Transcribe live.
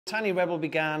Tiny Rebel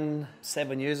began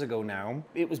 7 years ago now.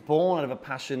 It was born out of a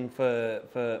passion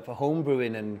for home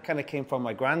brewing, and kind of came from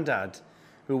my granddad,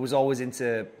 who was always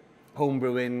into home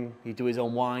brewing. He'd do his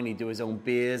own wine, he'd do his own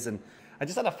beers, and I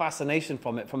just had a fascination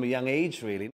from it from a young age,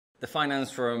 really. The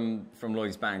finance from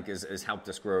Lloyds Bank has helped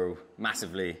us grow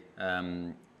massively,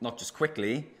 not just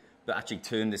quickly, but actually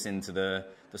turned this into the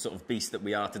sort of beast that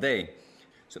we are today.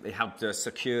 So they helped us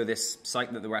secure this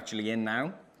site that we're actually in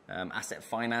now, asset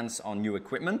finance on new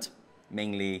equipment,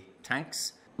 mainly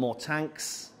tanks. More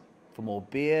tanks for more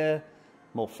beer,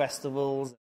 more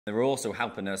festivals. They're also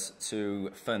helping us to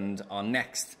fund our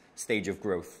next stage of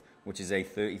growth, which is a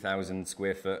 30,000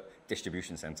 square foot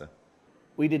distribution centre.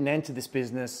 We didn't enter this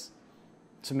business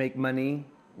to make money.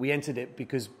 We entered it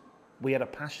because we had a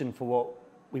passion for what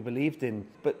we believed in.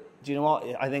 But do you know what?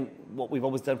 I think what we've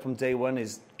always done from day one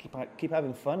is keep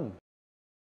having fun.